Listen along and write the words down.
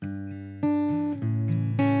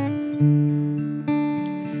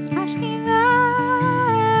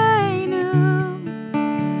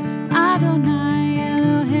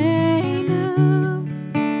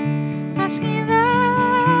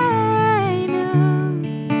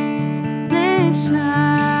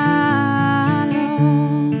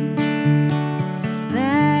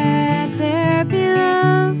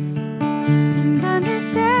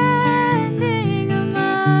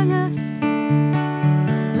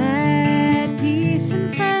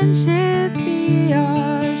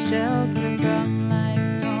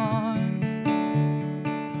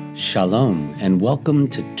Shalom, and welcome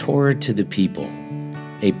to Torah to the People,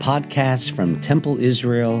 a podcast from Temple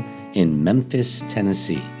Israel in Memphis,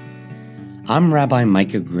 Tennessee. I'm Rabbi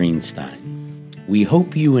Micah Greenstein. We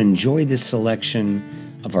hope you enjoy this selection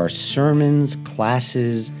of our sermons,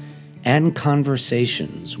 classes, and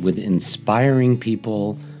conversations with inspiring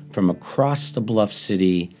people from across the Bluff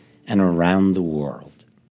City and around the world.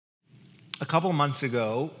 A couple months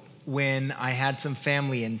ago, when I had some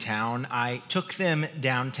family in town, I took them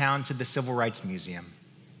downtown to the Civil Rights Museum.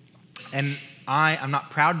 And I'm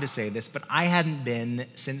not proud to say this, but I hadn't been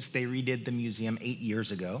since they redid the museum 8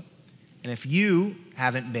 years ago. And if you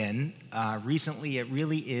haven't been recently, it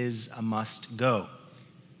really is a must go.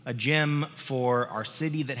 A gem for our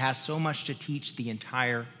city that has so much to teach the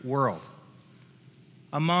entire world.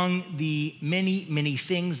 Among the many, many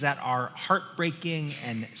things that are heartbreaking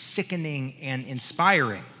and sickening and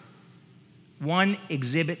inspiring, one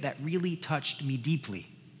exhibit that really touched me deeply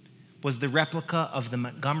was the replica of the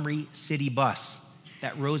Montgomery City bus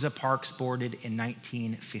that Rosa Parks boarded in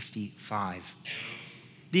 1955.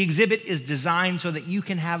 The exhibit is designed so that you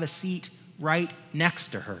can have a seat right next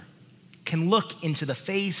to her, can look into the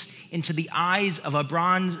face, into the eyes of a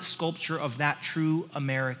bronze sculpture of that true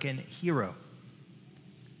American hero.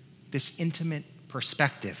 This intimate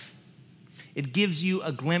perspective, it gives you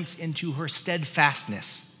a glimpse into her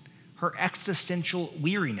steadfastness, her existential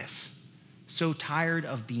weariness, so tired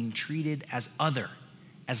of being treated as other,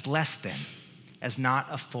 as less than, as not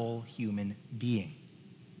a full human being.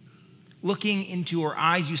 Looking into her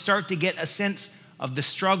eyes, you start to get a sense of the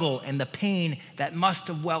struggle and the pain that must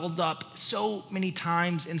have welled up so many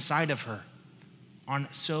times inside of her on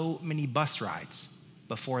so many bus rides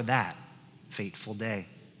before that fateful day.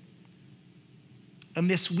 And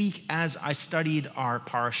this week, as I studied our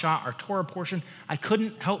parashah, our Torah portion, I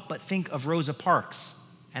couldn't help but think of Rosa Parks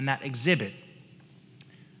and that exhibit.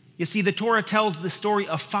 You see, the Torah tells the story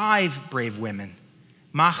of 5 brave women,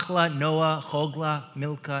 Machla, Noah, Hogla,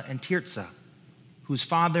 Milcah, and Tirzah, whose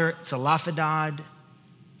father, Salafadad,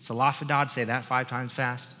 say that 5 times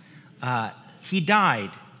fast, he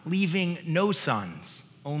died, leaving no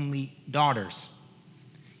sons, only daughters.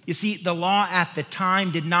 You see, the law at the time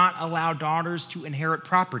did not allow daughters to inherit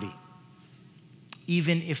property,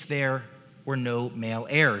 even if there were no male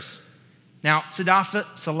heirs. Now,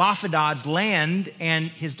 Salafadad's land and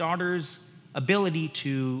his daughter's ability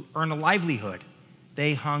to earn a livelihood,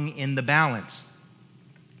 they hung in the balance.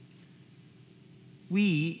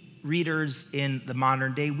 We, readers in the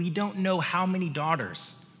modern day, we don't know how many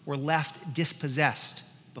daughters were left dispossessed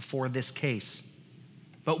before this case.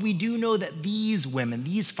 But we do know that these women,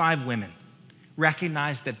 these 5 women,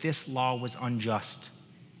 recognized that this law was unjust,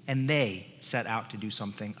 and they set out to do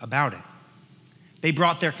something about it. They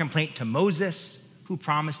brought their complaint to Moses, who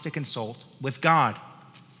promised to consult with God.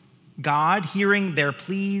 God, hearing their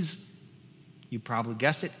pleas, you probably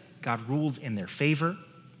guessed it, God rules in their favor.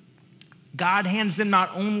 God hands them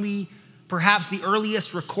not only perhaps the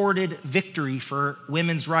earliest recorded victory for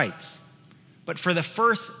women's rights, but for the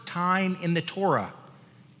first time in the Torah,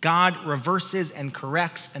 God reverses and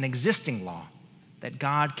corrects an existing law that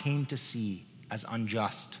God came to see as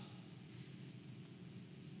unjust.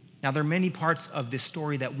 Now, there are many parts of this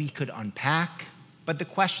story that we could unpack, but the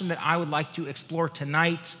question that I would like to explore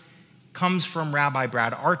tonight comes from Rabbi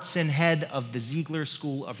Brad Artson, head of the Ziegler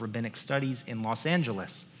School of Rabbinic Studies in Los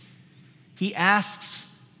Angeles. He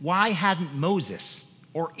asks, why hadn't Moses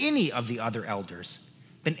or any of the other elders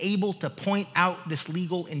been able to point out this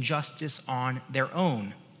legal injustice on their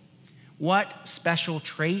own? What special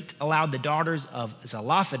trait allowed the daughters of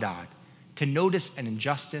Salafadad to notice an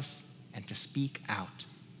injustice and to speak out?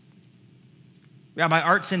 Rabbi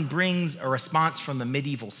Artson brings a response from the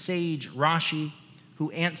medieval sage Rashi,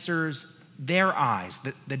 who answers their eyes,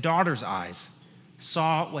 the daughters' eyes,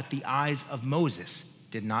 saw what the eyes of Moses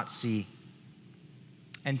did not see.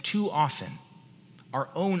 And too often, our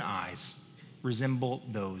own eyes resemble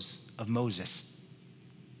those of Moses.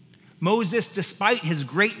 Moses, despite his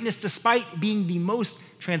greatness, despite being the most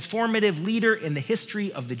transformative leader in the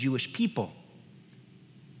history of the Jewish people,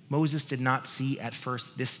 Moses did not see at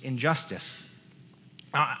first this injustice.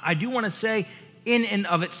 I do want to say, in and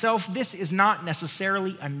of itself, this is not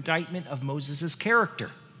necessarily an indictment of Moses' character,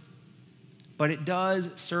 but it does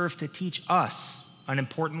serve to teach us an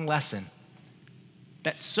important lesson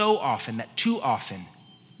that so often, that too often,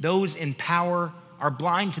 those in power are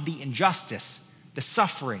blind to the injustice, the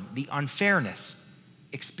suffering, the unfairness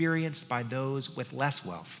experienced by those with less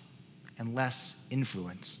wealth and less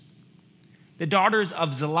influence. The daughters of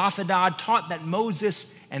Salafadad taught that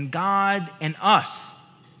Moses and God and us,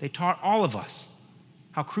 they taught all of us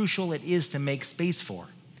how crucial it is to make space for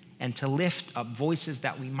and to lift up voices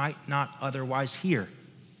that we might not otherwise hear,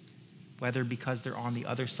 whether because they're on the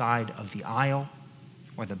other side of the aisle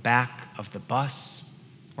or the back of the bus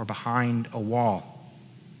or behind a wall.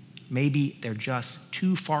 Maybe they're just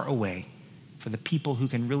too far away for the people who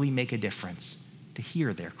can really make a difference to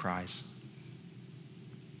hear their cries.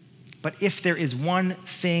 But if there is one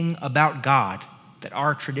thing about God that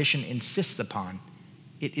our tradition insists upon,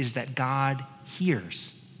 it is that God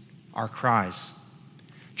hears our cries.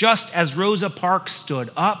 Just as Rosa Parks stood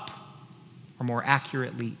up, or more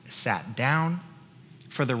accurately, sat down,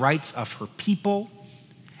 for the rights of her people,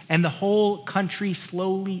 and the whole country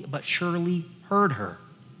slowly but surely heard her,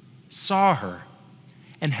 saw her,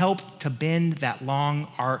 and helped to bend that long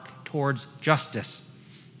arc towards justice.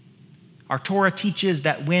 Our Torah teaches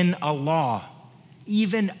that when a law,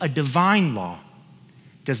 even a divine law,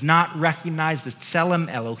 does not recognize the Tselem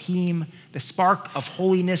Elohim, the spark of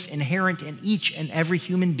holiness inherent in each and every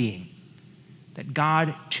human being, that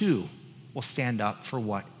God too will stand up for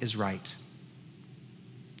what is right.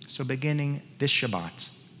 So beginning this Shabbat,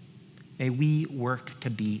 may we work to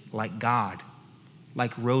be like God,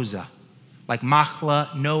 like Rosa, like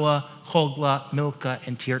Machla, Noah, Chogla, Milka,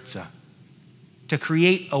 and Tirzah, to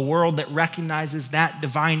create a world that recognizes that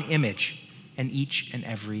divine image in each and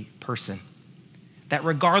every person. That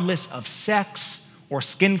regardless of sex or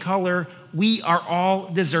skin color, we are all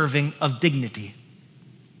deserving of dignity.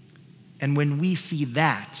 And when we see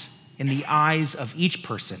that in the eyes of each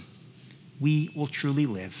person, we will truly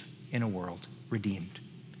live in a world redeemed.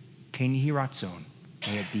 Ken Yiratzon,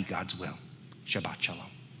 may it be God's will. Shabbat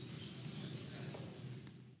Shalom.